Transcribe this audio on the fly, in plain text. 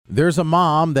There's a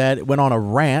mom that went on a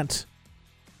rant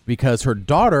because her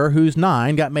daughter, who's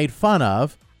 9, got made fun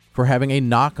of for having a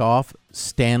knockoff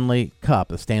Stanley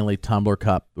cup, a Stanley tumbler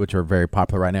cup, which are very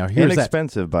popular right now. Here's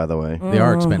expensive, by the way. They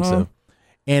are expensive.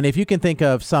 And if you can think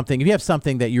of something, if you have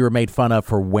something that you were made fun of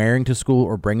for wearing to school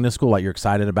or bringing to school, like you're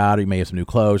excited about, or you may have some new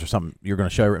clothes or something you're going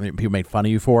to show, people made fun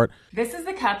of you for it. This is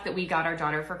the cup that we got our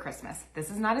daughter for Christmas. This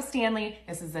is not a Stanley.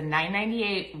 This is a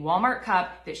 $9.98 Walmart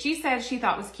cup that she said she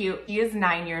thought was cute. She is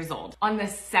 9 years old. On the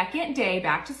second day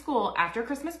back to school after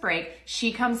Christmas break,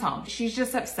 she comes home. She's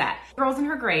just upset. Girls in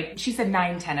her grade, she said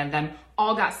 9, 10 of them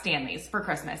all got Stanleys for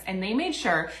Christmas. And they made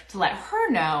sure to let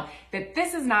her know that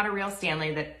this is not a real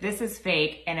Stanley, that this is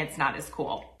fake, and it's not as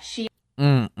cool. She...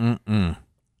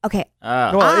 Okay.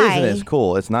 Well, it isn't as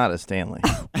cool. It's not a Stanley.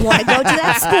 Want to go to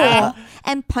that school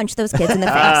and punch those kids in the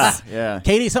face. Yeah.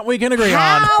 Katie, something we can agree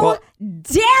on. How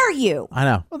dare you? I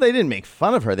know. Well, they didn't make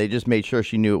fun of her. They just made sure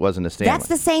she knew it wasn't a Stanley. That's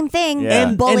the same thing. Yeah.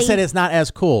 And Bully. said it's not as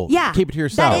cool. Yeah. Keep it to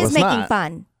yourself. That is It's making not.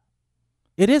 fun.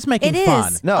 It is making It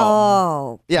fun. is. No.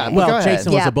 Oh. Yeah. Well, go ahead.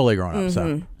 Jason was a bully growing up,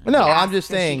 so. No, Yeah, I'm just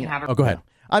so she saying. can have her- Oh, go ahead.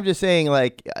 I'm just saying,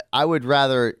 like, I would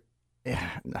rather.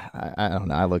 I don't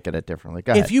know. I look at it differently.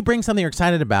 Go ahead. If you bring something you're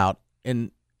excited about,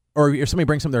 or if somebody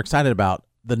brings something they're excited about,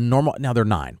 the normal, now they're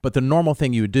 9, but the normal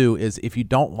thing you would do is if you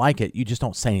don't like it, you just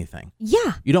don't say anything.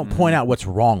 Yeah. You don't point out what's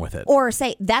wrong with it. Or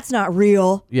say, that's not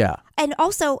real. Yeah. And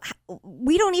also,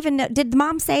 we don't even know. Did the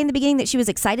mom say in the beginning that she was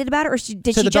excited about it? Or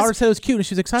did So she the daughter just... said it was cute and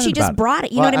she was excited She about just it. brought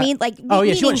it. You know what I mean? Like, Oh,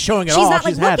 yeah, she wasn't showing it all. She's not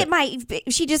She's like, had look at my...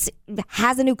 She just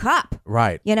has a new cup.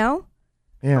 Right. You know?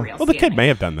 Yeah. Well, the kid may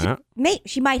have done that.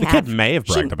 She might The have. kid may have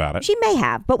bragged about it. She may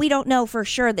have, but we don't know for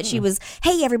sure that she was,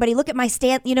 hey, everybody, look at my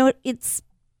stand. You know, it's...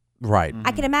 Right.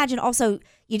 I can imagine also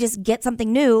you just get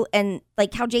something new and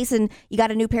like how Jason, you got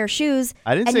a new pair of shoes.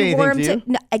 I didn't and say you wore anything them to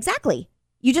you. No, exactly.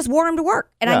 You just wore them to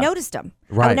work and I Yeah. noticed them.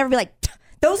 I Right. would never be like,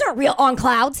 those aren't real on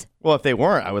clouds. Well, if they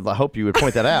weren't, I would hope you would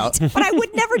point that out. But I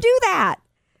would never do that.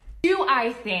 Do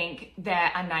I think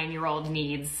that a 9-year-old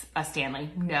needs a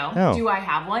Stanley? No. No. Do I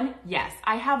have one? Yes,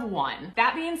 I have one.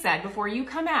 That being said, before you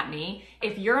come at me,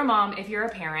 if you're a mom, if you're a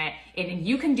parent, and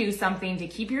you can do something to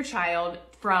keep your child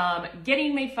from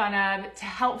getting made fun of, to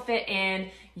help fit in,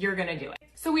 you're gonna do it.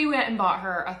 So we went and bought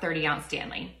her a 30-ounce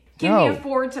Stanley. Can we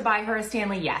afford to buy her a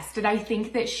Stanley? Yes. Did I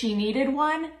think that she needed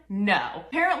one? No.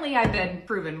 Apparently I've been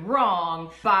proven wrong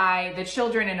by the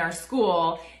children in our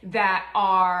school that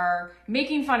are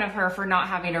making fun of her for not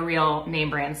having a real name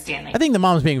brand Stanley. I think the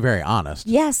mom's being very honest.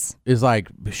 Yes. Is like,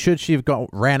 should she have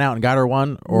ran out and got her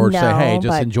one, or say, No, hey, just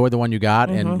but- enjoy the one you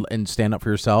got and stand up for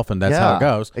yourself, and that's how it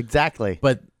goes. Exactly.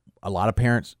 But a lot of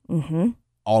parents,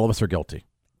 all of us are guilty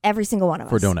Every single one of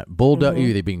us. for doing it.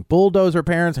 Either being bulldozer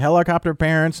parents, helicopter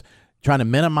parents, trying to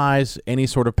minimize any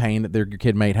sort of pain that your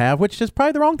kid may have, which is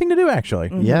probably the wrong thing to do,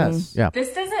 actually. Yes. Yeah.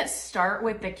 This doesn't start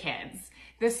with the kids.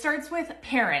 This starts with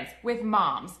parents, with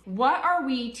moms. What are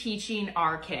we teaching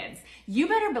our kids? You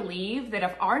better believe that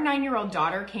if our 9-year-old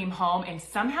daughter came home and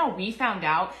somehow we found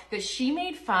out that she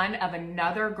made fun of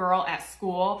another girl at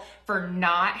school for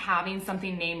not having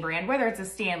something name brand, whether it's a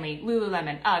Stanley,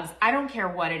 Lululemon, Uggs, I don't care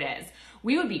what it is.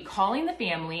 We would be calling the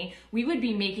family. We would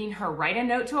be making her write a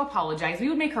note to apologize. We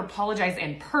would make her apologize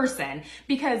in person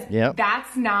because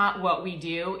that's not what we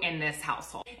do in this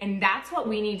household. And that's what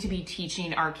we need to be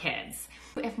teaching our kids.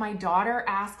 If my daughter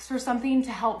asks for something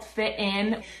to help fit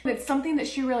in, it's something that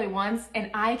she really wants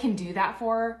and I can do that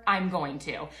for her, I'm going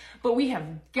to. But we have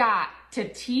got to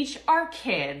teach our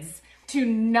kids to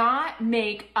not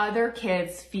make other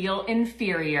kids feel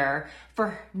inferior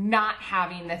for not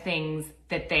having the things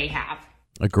that they have.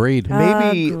 Agreed.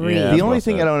 Maybe Agreed. the only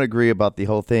thing I don't agree about the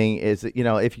whole thing is that,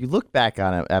 if you look back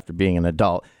on it after being an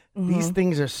adult, these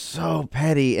things are so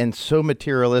petty and so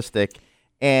materialistic.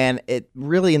 And it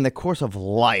really, in the course of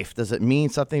life, does it mean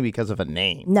something because of a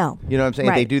name? No. You know what I'm saying?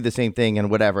 Right. They do the same thing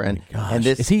and whatever. And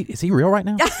this is he real right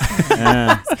now?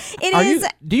 It is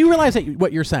Do you realize that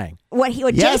what you're saying? what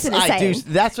yes, Jason is I saying. do.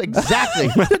 That's exactly.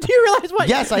 Do you realize what?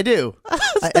 Yes, I do.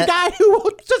 It's the guy who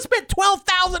just spent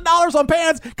 $12,000 on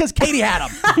pants because Katie had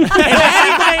them.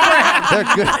 They're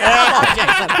good.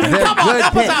 Come on,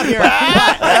 help us out here. And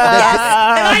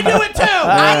I do it too.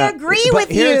 I agree But with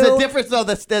here's you. the difference, though.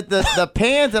 The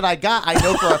pans that I got, I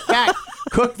know for a fact,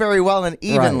 cook very well and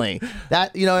evenly.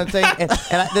 That, you know what I'm saying? And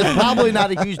there's probably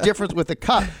not a huge difference with the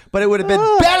cup, but it would have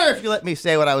been better if you let me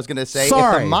say what I was going to say. If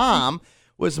Sorry. the mom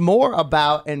was more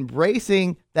about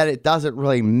embracing that it doesn't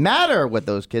really matter what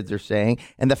those kids are saying.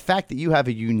 And the fact that you have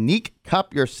a unique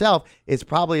cup yourself is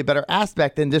probably a better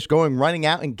aspect than just running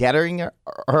out and getting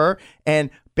her.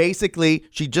 And basically,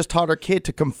 she just taught her kid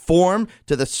to conform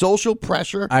to the social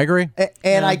pressure. I agree.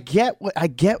 And I get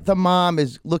the mom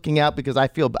is looking out because I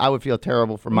would feel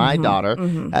terrible for my daughter.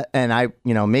 And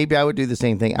maybe I would do the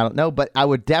same thing. I don't know. But I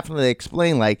would definitely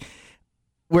explain, like,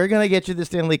 we're going to get you the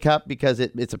Stanley Cup because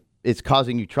it's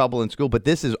causing you trouble in school. But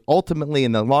this is ultimately,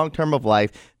 in the long term of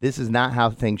life, this is not how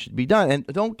things should be done. And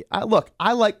I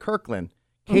like Kirkland.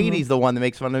 Katie's the one that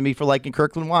makes fun of me for liking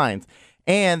Kirkland wines.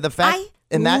 And the fact...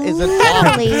 And that is an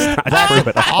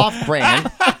off-brand.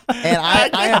 And I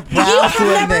am proud you have to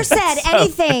never admit. said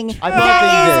anything I thought that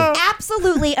that is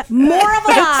absolutely more of a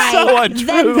lie so untrue.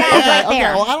 than that right Okay,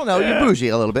 there. well, I don't know. You're bougie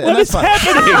a little bit. What and that's is fine.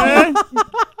 happening?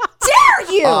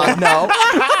 Dare you? No.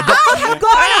 I have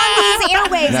gone on these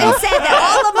airwaves and said that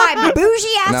all of my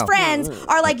bougie-ass No. friends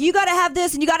are like, you got to have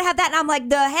this and you got to have that. And I'm like,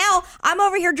 the hell? I'm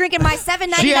over here drinking my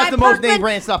 $7.99 She has the most name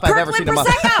brand stuff I've ever seen in my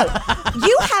life. Prosecco.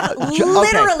 You have Okay,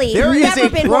 literally there is never a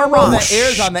been more promo wrong. that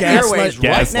airs on the airways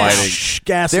right now.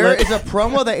 Gaslighting. There is a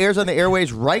promo that airs on the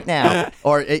airways right now,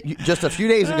 or just a few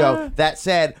days ago, that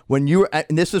said when you were,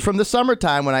 and this is from the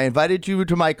summertime when I invited you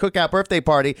to my cookout birthday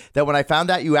party, that when I found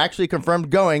out you actually confirmed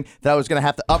going, that I was going to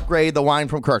have to upgrade the wine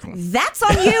from Kirkland. That's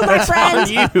on you, my friend. on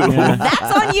you. That's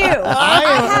on you. I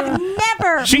have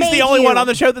never. She's made the only you. one on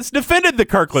the show that's defended the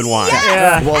Kirkland wine.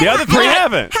 Yes. Well, the other three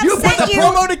haven't. Have You put sent the you-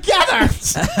 promo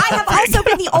together. I have also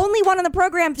been the only one on the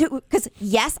program because,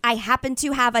 yes, I happen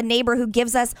to have a neighbor who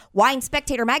gives us Wine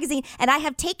Spectator magazine, and I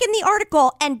have taken the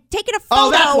article and taken a photo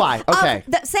Oh, that's why. Okay.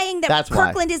 of saying that That's why.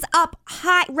 Kirkland is up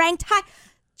high, ranked high.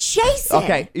 Jason.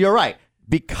 Okay, you're right.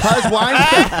 Because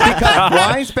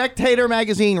Wine Spectator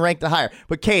magazine ranked it higher.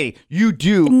 But Katie, you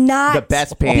do Not the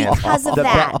best pants. because of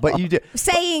that. But you do.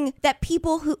 Saying that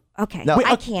people who okay, No,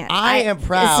 I can't. I am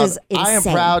proud. This is insane. I am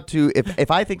proud to if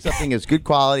I think something is good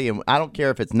quality, and I don't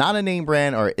care if it's not a name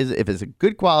brand or if it's a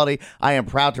good quality, I am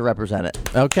proud to represent it.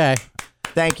 Okay.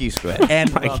 Thank you, Squid. And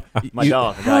My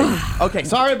dog. Okay,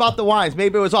 sorry about the wines.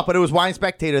 Maybe it was off, but it was Wine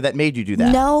Spectator that made you do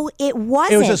that. No, it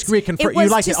wasn't. it was just reconfirmed. You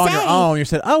liked it on your own. You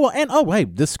said, "Oh well," and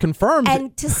wait, this confirms.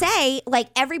 And to say, like,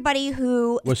 everybody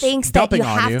who Was thinks that dumping you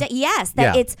on have you. to, yes,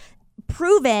 that it's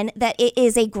proven that it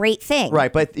is a great thing.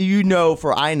 Right, but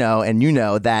I know, and you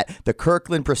know that the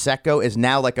Kirkland Prosecco is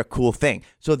now like a cool thing.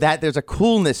 So that there's a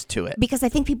coolness to it. Because I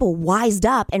think people wised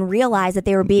up and realized that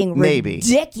they were being Maybe.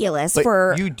 ridiculous But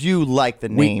for. you do like the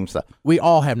name stuff. we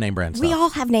all have name brand stuff. We all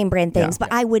have name brand things,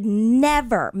 but I would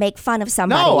never make fun of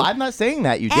somebody. No, I'm not saying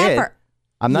that you did. Ever.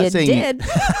 I'm not You saying did.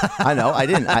 I know, I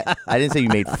didn't. I didn't say you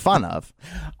made fun of.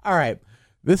 All right.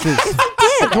 This is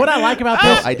did. what I like about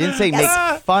No, this. I didn't say make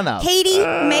fun of. Katie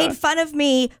made fun of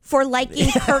me for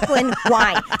liking Kirkland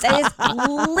wine. That is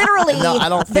literally. No, I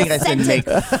don't think the I said sentence. make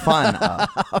fun of.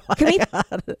 Can we,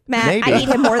 Matt? Maybe. I need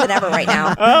him more than ever right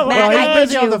now. well, Matt, he's I need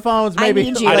busy you. on the phones, maybe. I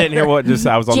need you. I didn't hear what just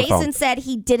I was on the Jason phone. said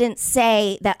he didn't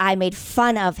say that I made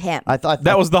fun of him. I thought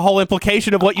That was the whole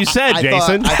implication of what you said, I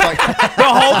Jason. thought the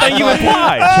whole thing you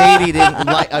implied. Katie didn't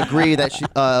agree that she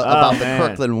about the man.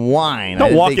 Kirkland wine. I Don't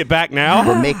didn't walk think it back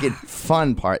now. We're making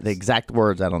fun part. The exact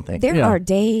words, I don't think. There Yeah. are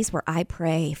days where I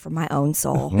pray for my own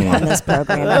soul on this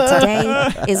program. But today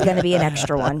is going to be an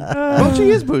extra one. Well, she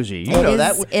is bougie. You It know is-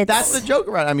 that. it's- That's the joke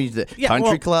around. I mean, the Yeah, country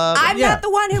well, club. I'm Yeah. not the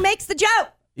one who makes the joke.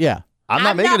 Yeah. I'm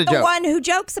not making a the joke. one who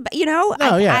jokes about, No,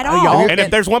 I yeah. don't. Y'all- And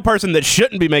if there's one person that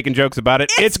shouldn't be making jokes about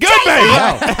it, it's good,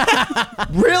 Jason! baby.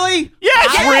 Really?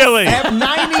 Yes, really.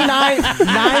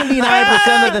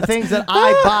 99% of the things that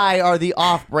I buy are the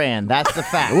off-brand. That's the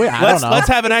fact. I don't know. Let's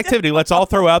have an activity. Let's all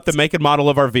throw out the make and model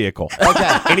of our vehicle.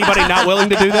 Okay. Anybody not willing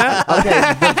to do that? Okay.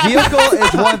 The vehicle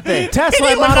is one thing.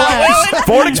 Tesla Model S.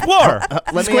 Ford Explorer.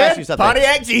 Let me ask you something.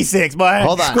 Pontiac G6, boy.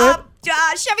 Hold on.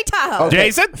 Chevy Tahoe. Okay.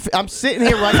 Jason? I'm sitting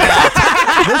here right now.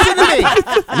 Listen to me.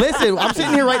 Listen, I'm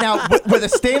sitting here right now with a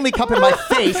Stanley Cup in my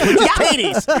face, which is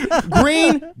Katie's.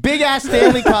 Green, big ass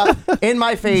Stanley Cup in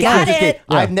my face. Got which is it. Katie.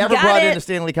 I've never Got brought it. in a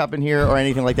Stanley Cup in here or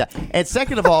anything like that. And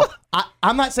second of all,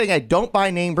 I'm not saying I don't buy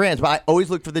name brands, but I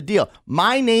always look for the deal.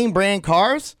 My name brand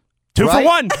cars. 2 for Right?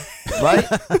 1. Right?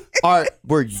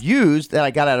 were used that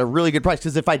I got at a really good price.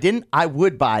 Because if I didn't, I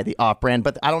would buy the off brand,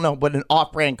 but I don't know what an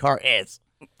off brand car is.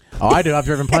 Oh, I do. I've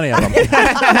driven plenty of them.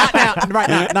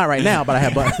 Not right now, but I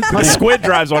have. The Squid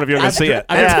drives one of you. You're going to see it.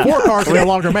 I have 4 cars they no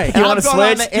longer make. And wanna I've gone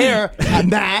on switch? the air,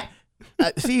 Matt.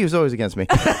 See, he was always against me.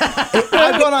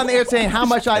 I've gone on the air saying how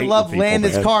much I love people,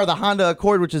 Landon's man. car, the Honda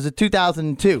Accord, which is a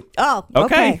 2002. Oh,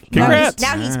 Okay. Now Congrats.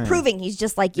 he's proving he's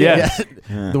just like you. Yeah.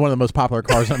 One of the most popular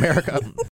cars in America.